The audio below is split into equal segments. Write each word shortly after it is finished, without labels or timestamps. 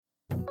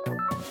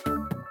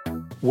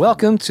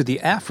Welcome to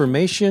the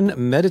Affirmation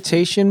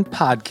Meditation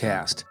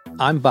Podcast.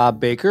 I'm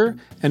Bob Baker,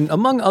 and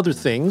among other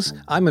things,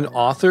 I'm an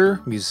author,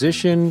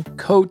 musician,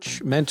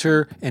 coach,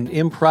 mentor, and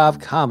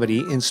improv comedy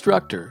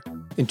instructor.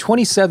 In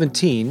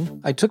 2017,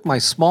 I took my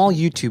small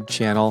YouTube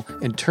channel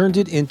and turned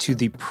it into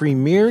the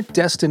premier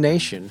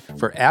destination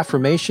for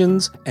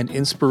affirmations and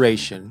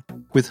inspiration,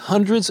 with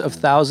hundreds of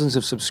thousands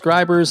of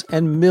subscribers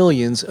and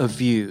millions of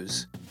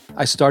views.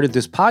 I started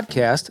this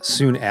podcast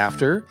soon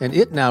after, and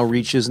it now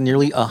reaches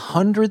nearly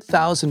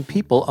 100,000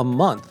 people a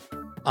month.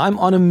 I'm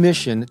on a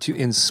mission to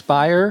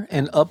inspire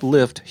and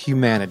uplift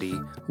humanity,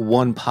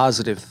 one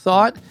positive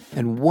thought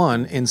and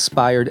one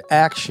inspired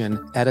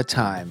action at a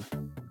time.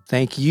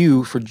 Thank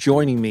you for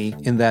joining me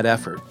in that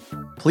effort.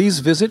 Please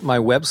visit my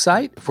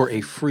website for a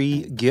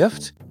free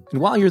gift. And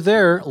while you're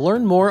there,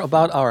 learn more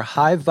about our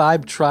High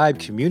Vibe Tribe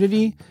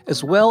community,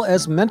 as well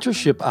as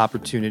mentorship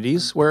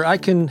opportunities where I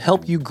can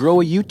help you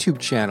grow a YouTube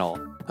channel,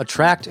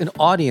 attract an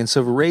audience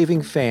of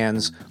raving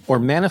fans, or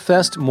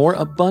manifest more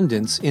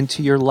abundance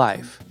into your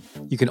life.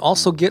 You can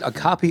also get a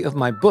copy of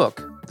my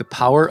book, The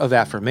Power of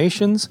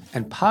Affirmations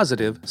and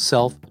Positive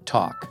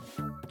Self-Talk.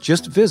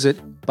 Just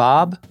visit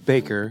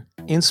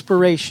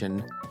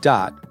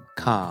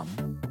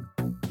bobbakerinspiration.com.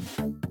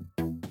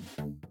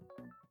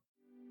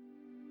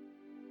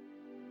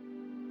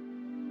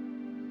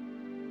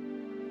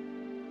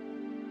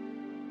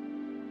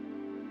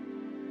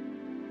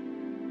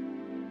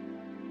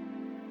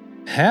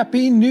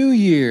 Happy New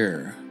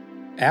Year!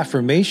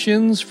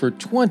 Affirmations for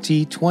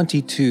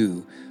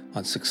 2022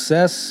 on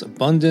success,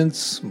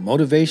 abundance,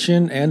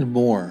 motivation, and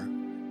more.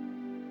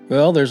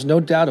 Well, there's no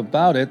doubt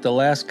about it, the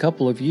last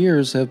couple of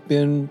years have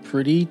been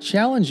pretty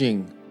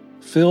challenging,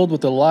 filled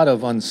with a lot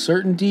of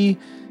uncertainty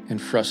and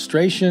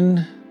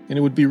frustration, and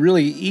it would be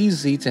really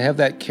easy to have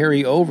that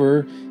carry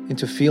over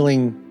into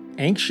feeling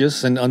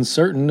anxious and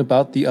uncertain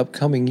about the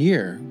upcoming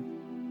year.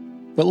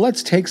 But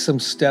let's take some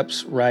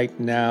steps right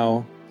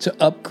now to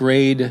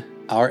upgrade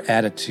our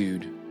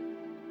attitude.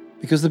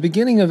 Because the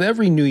beginning of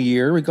every new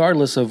year,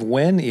 regardless of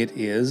when it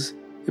is,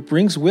 it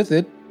brings with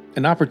it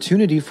an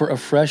opportunity for a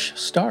fresh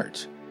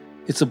start.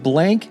 It's a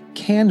blank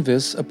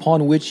canvas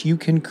upon which you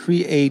can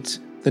create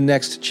the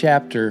next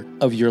chapter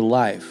of your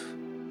life.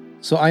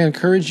 So I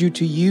encourage you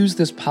to use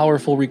this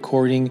powerful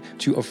recording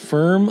to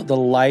affirm the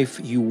life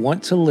you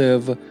want to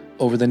live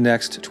over the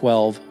next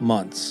 12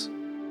 months.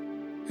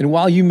 And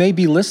while you may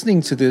be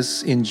listening to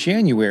this in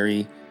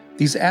January,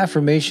 these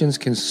affirmations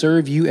can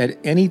serve you at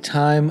any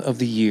time of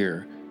the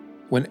year,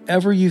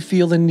 whenever you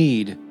feel the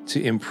need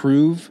to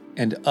improve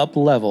and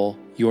up-level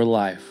your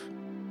life.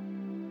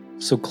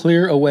 So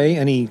clear away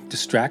any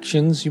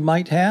distractions you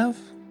might have,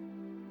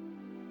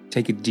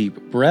 take a deep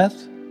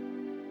breath,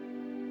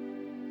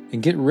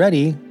 and get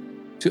ready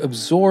to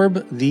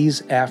absorb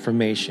these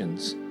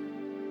affirmations.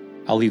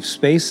 I'll leave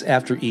space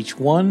after each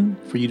one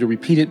for you to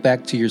repeat it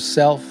back to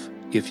yourself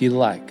if you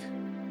like.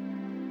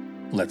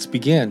 Let's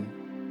begin.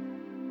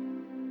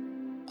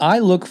 I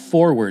look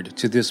forward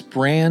to this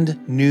brand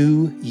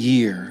new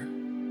year.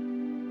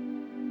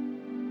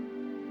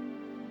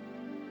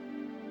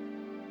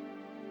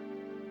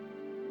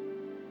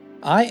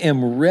 I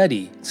am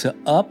ready to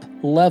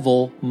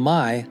up-level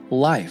my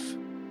life.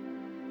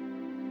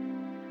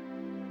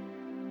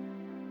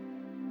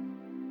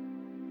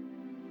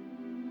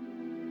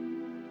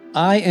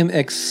 I am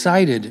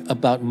excited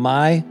about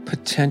my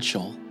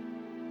potential.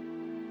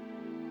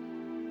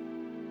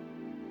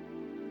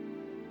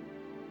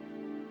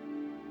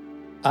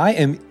 I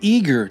am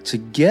eager to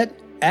get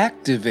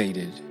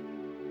activated.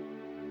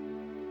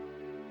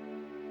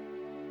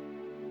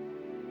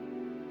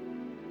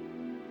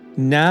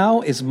 Now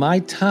is my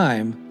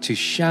time to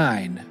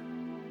shine.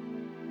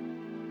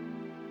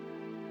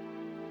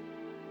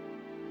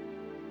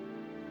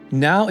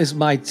 Now is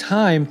my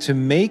time to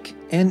make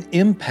an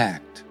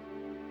impact.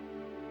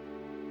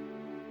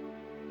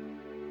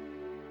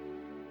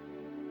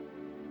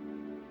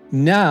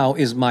 Now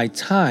is my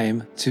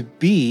time to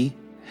be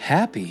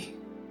happy.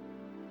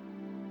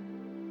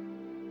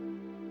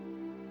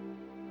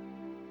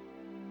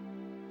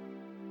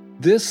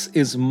 This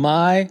is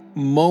my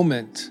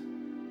moment.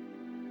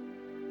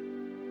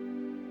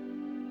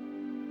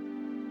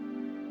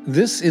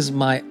 This is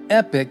my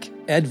epic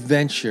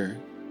adventure.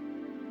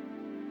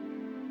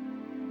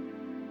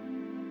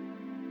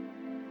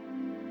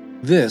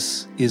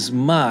 This is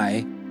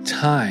my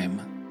time.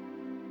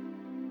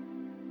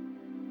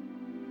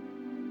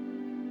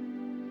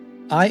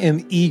 I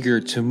am eager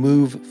to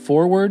move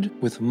forward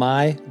with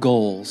my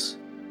goals.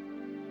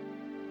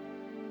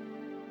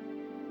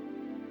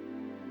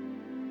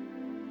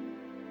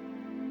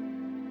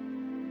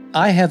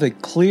 I have a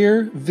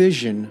clear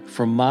vision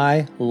for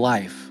my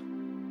life.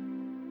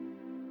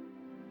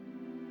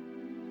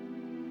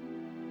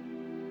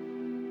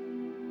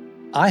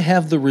 I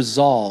have the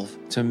resolve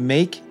to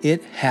make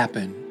it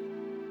happen.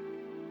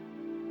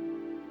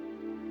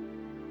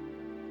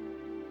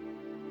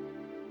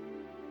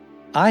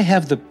 I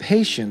have the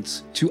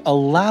patience to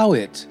allow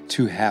it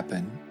to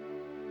happen.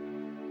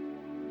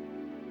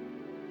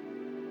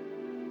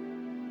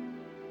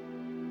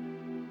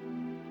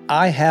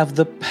 I have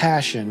the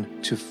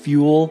passion to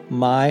fuel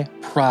my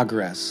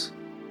progress.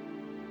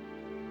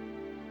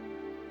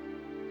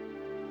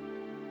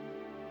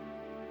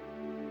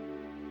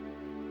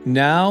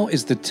 Now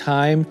is the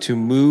time to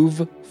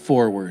move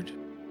forward.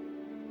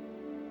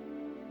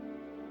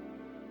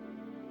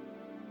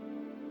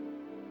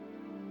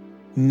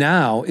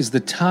 Now is the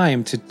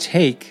time to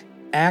take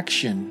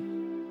action.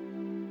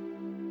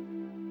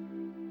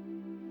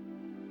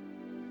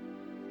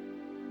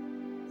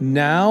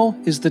 Now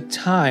is the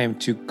time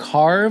to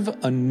carve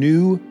a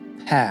new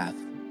path.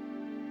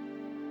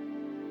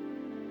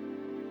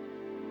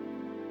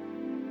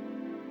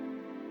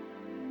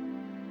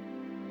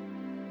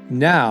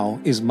 Now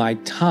is my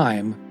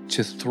time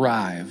to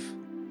thrive.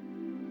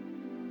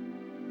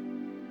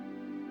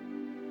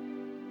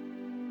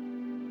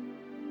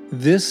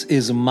 This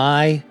is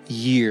my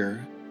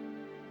year.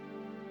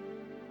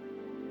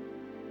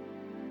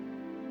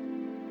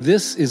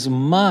 This is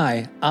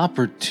my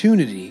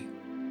opportunity.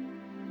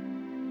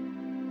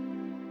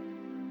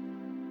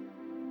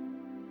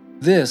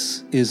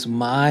 This is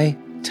my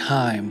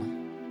time.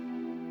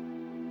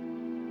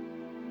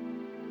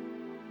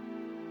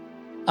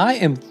 I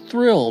am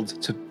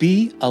thrilled to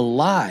be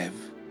alive.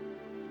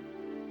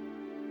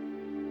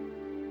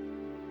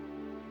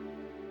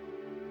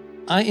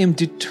 I am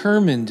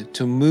determined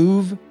to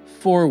move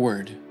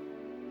forward.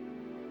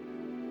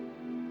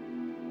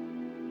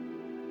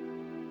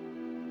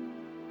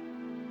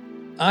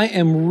 I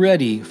am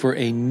ready for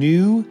a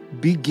new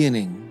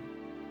beginning.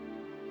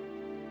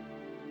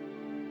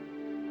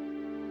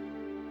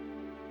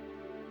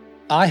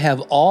 I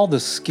have all the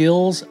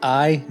skills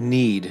I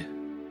need.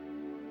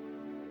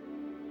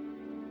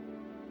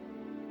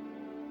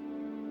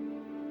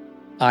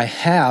 I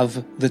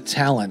have the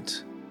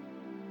talent.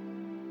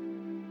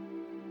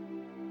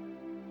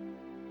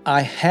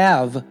 I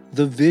have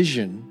the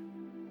vision.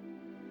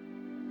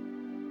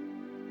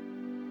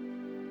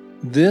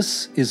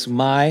 This is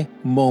my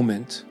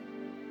moment.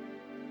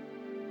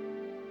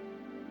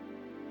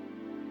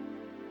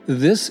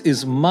 This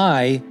is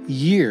my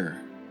year.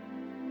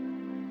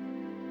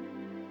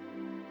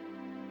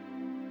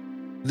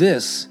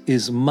 This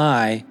is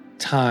my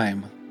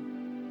time.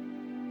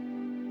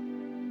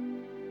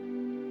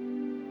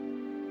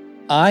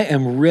 I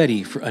am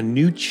ready for a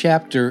new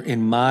chapter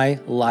in my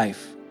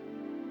life.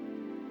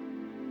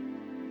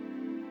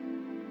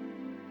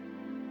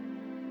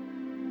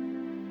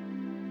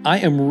 I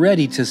am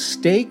ready to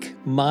stake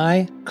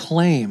my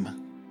claim.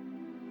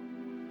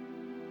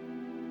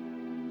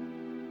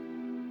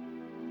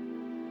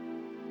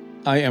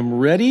 I am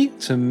ready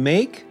to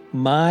make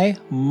my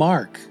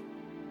mark.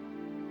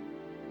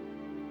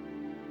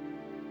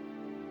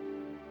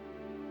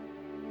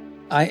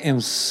 I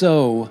am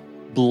so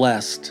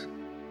blessed.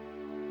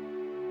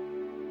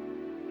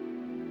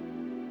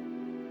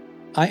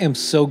 I am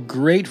so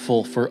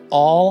grateful for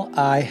all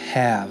I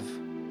have.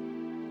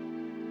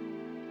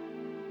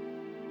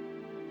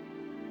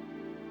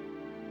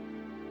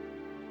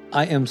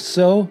 I am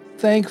so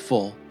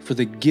thankful for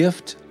the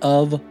gift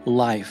of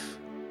life.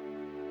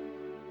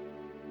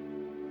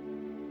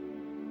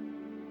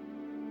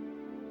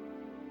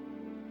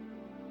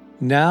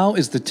 Now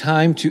is the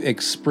time to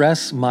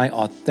express my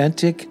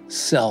authentic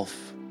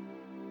self.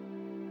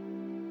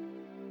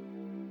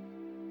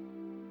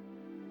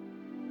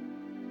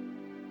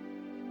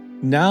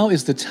 Now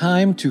is the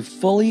time to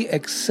fully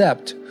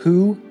accept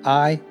who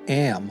I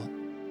am.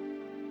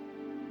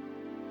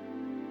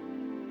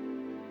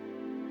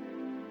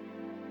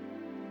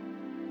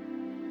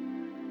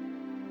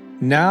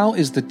 Now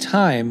is the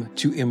time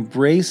to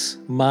embrace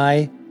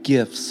my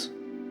gifts.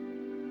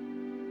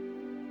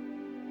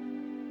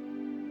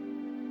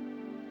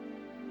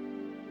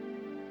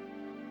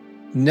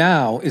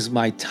 Now is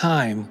my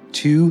time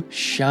to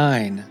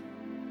shine.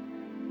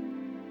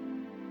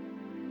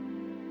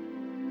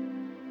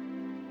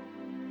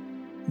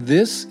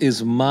 This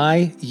is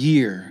my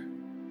year.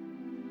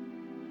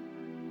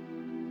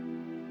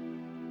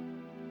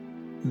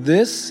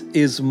 This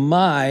is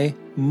my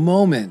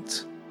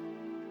moment.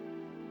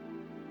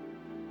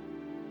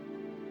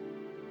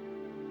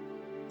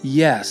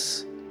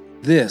 Yes,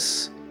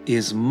 this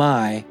is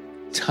my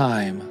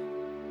time.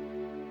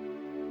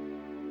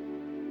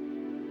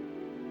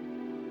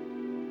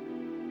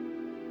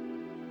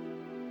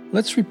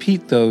 Let's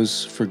repeat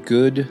those for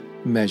good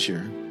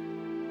measure.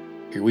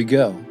 Here we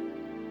go.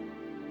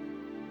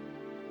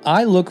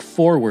 I look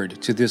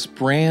forward to this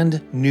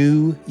brand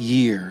new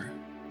year.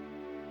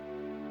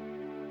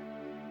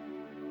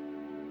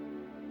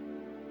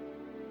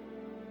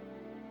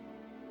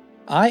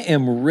 I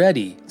am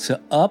ready to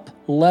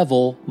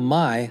up-level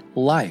my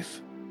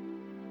life.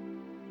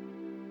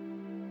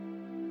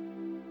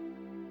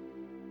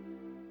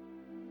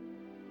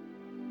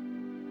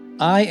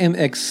 I am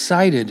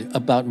excited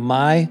about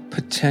my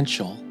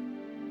potential.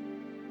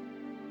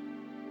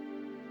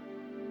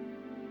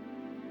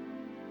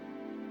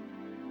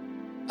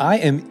 I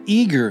am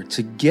eager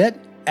to get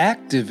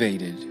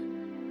activated.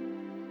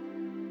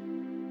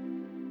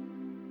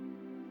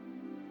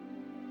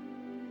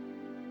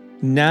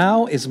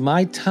 Now is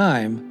my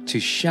time to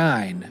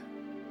shine.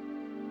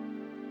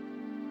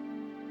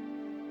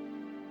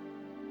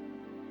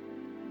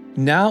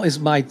 Now is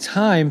my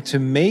time to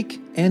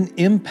make an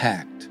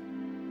impact.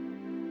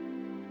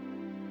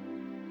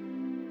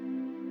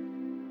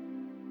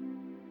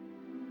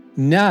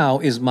 Now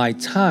is my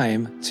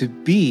time to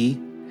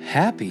be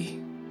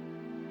happy.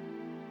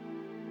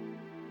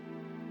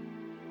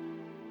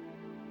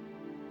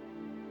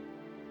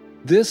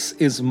 This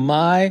is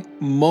my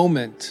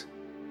moment.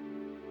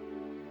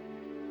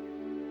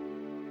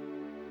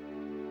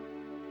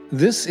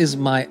 This is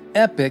my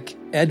epic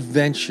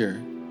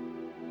adventure.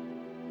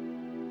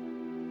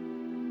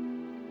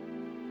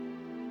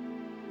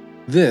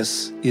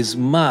 This is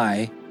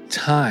my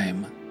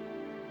time.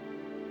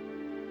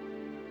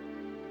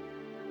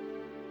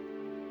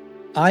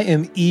 I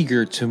am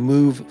eager to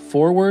move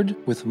forward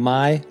with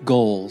my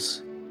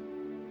goals.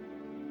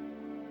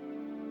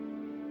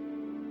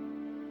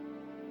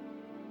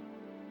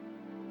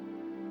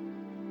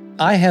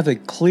 I have a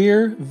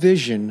clear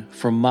vision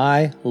for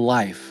my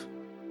life.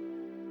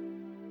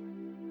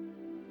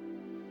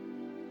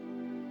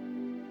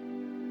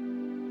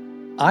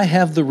 I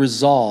have the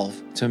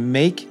resolve to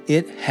make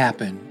it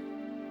happen.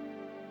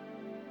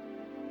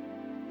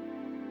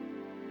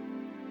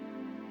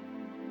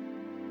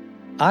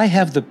 I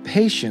have the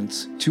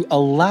patience to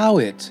allow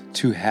it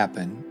to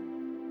happen.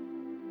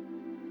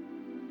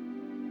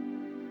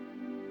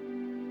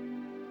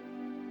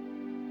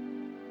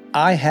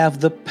 I have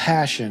the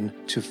passion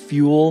to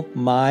fuel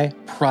my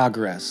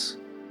progress.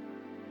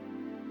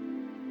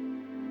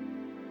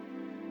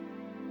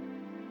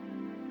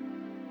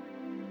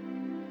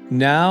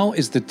 Now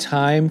is the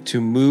time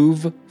to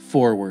move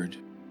forward.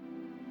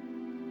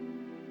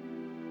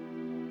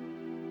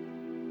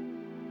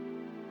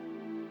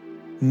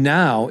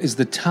 Now is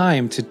the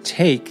time to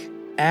take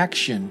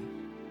action.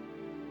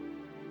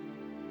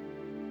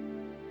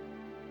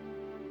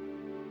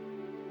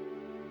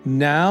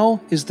 Now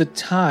is the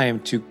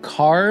time to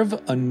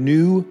carve a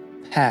new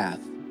path.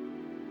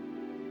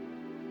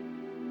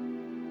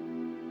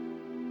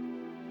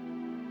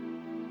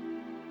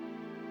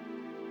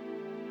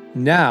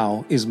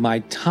 Now is my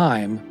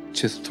time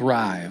to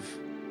thrive.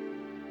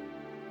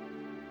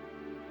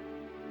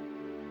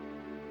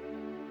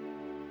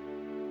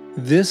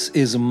 This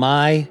is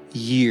my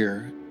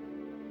year.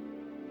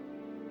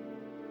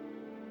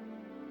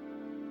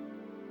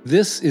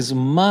 This is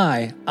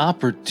my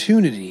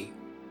opportunity.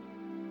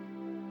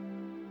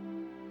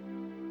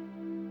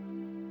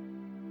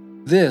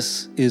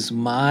 This is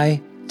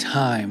my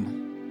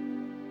time.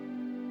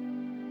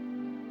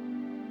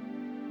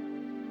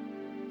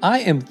 I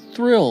am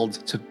thrilled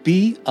to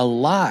be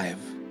alive.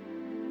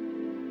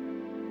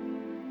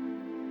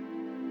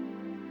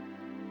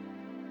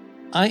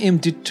 I am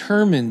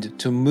determined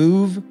to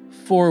move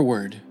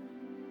forward.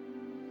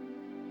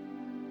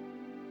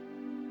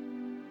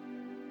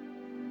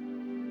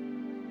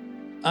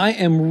 I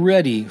am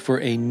ready for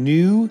a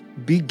new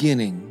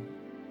beginning.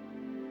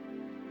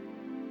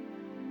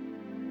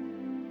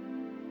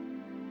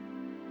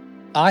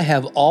 I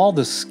have all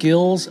the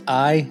skills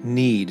I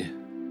need.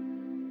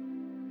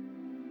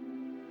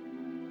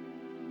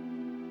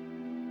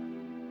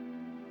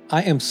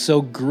 I am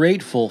so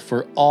grateful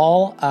for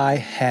all I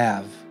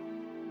have.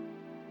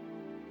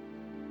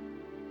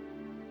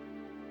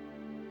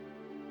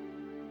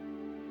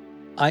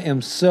 I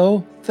am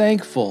so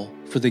thankful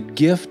for the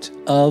gift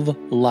of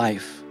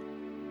life.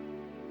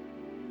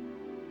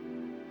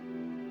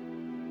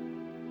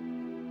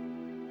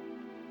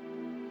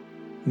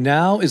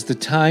 Now is the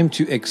time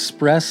to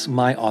express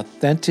my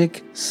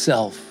authentic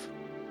self.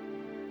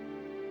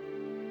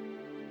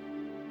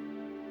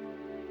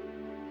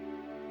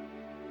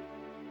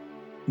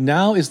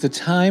 Now is the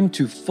time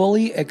to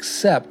fully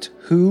accept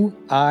who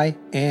I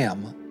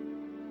am.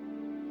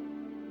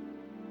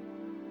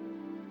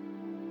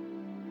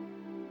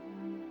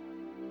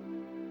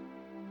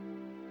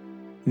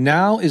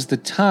 Now is the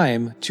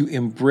time to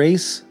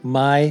embrace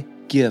my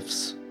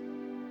gifts.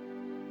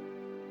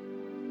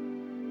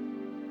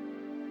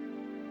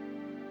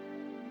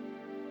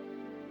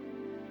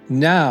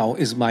 Now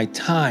is my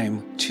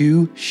time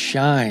to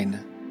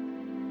shine.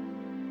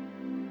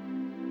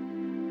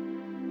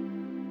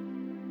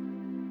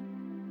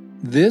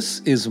 This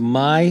is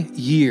my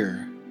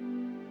year.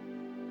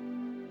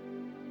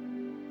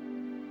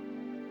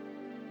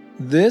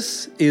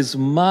 This is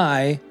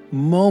my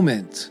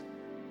moment.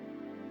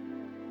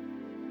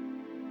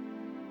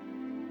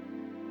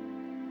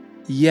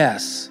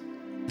 Yes,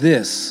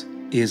 this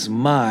is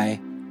my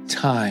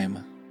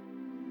time.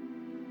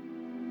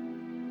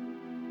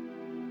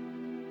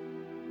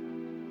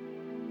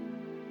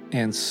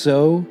 And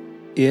so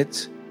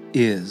it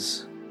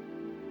is.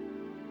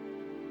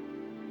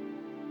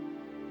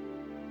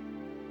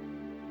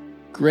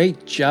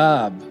 Great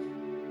job.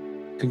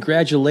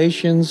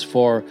 Congratulations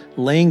for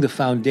laying the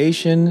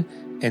foundation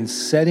and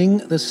setting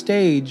the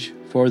stage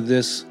for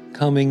this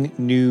coming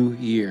new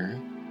year.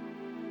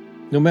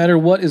 No matter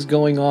what is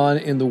going on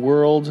in the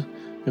world,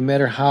 no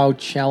matter how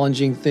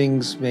challenging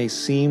things may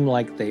seem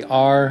like they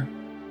are,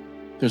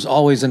 There's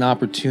always an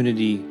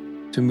opportunity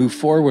to move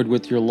forward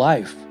with your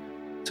life,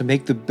 to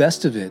make the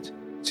best of it,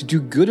 to do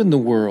good in the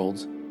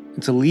world,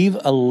 and to leave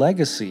a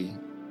legacy.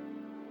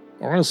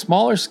 Or on a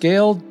smaller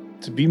scale,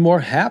 to be more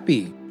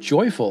happy,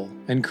 joyful,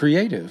 and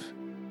creative.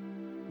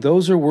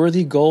 Those are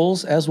worthy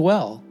goals as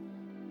well.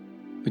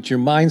 But your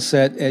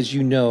mindset, as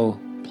you know,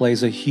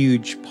 plays a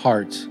huge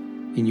part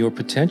in your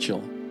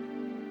potential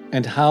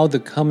and how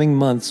the coming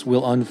months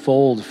will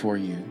unfold for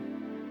you.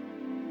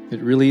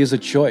 It really is a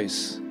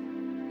choice,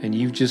 and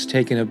you've just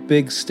taken a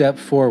big step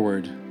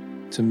forward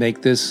to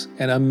make this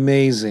an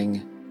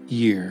amazing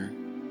year.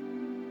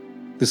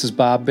 This is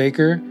Bob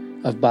Baker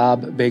of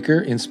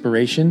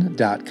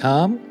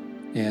BobBakerInspiration.com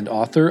and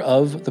author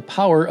of The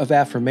Power of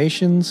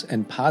Affirmations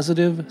and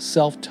Positive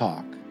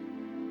Self-Talk.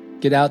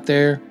 Get out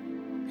there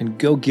and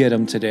go get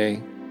them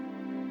today.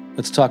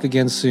 Let's talk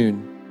again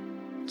soon.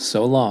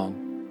 So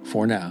long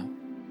for now.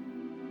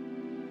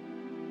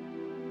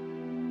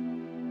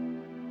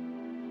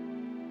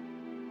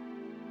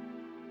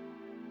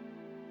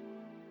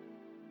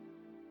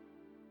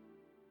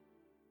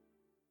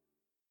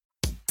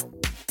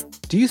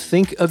 Do you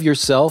think of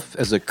yourself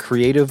as a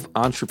creative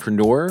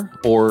entrepreneur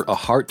or a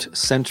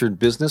heart-centered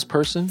business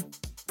person?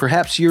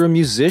 Perhaps you're a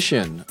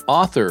musician,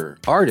 author,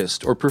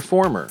 artist, or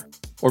performer.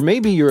 Or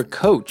maybe you're a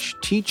coach,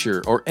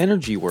 teacher, or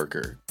energy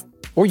worker.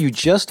 Or you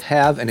just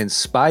have an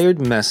inspired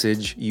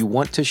message you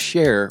want to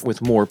share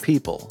with more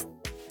people.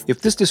 If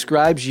this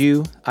describes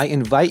you, I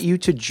invite you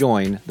to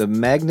join the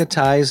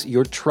Magnetize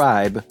Your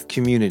Tribe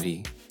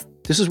community.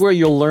 This is where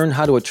you'll learn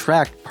how to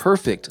attract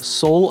perfect,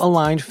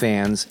 soul-aligned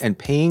fans and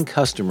paying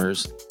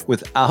customers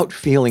without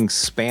feeling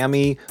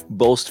spammy,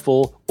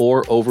 boastful,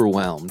 or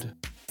overwhelmed.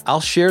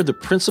 I'll share the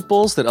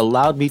principles that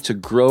allowed me to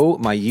grow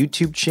my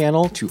YouTube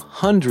channel to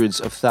hundreds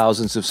of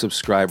thousands of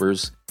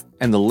subscribers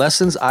and the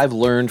lessons I've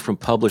learned from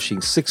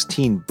publishing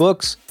 16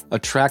 books,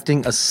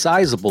 attracting a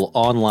sizable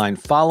online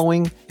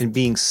following, and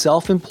being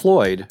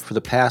self-employed for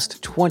the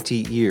past 20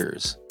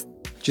 years.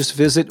 Just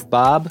visit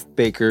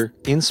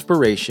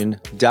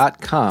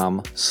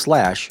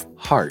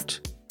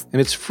BobBakerInspiration.com/heart, and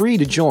it's free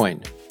to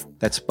join.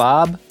 That's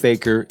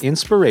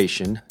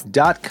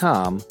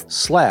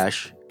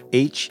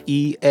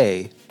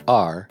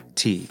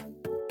BobBakerInspiration.com/HEART.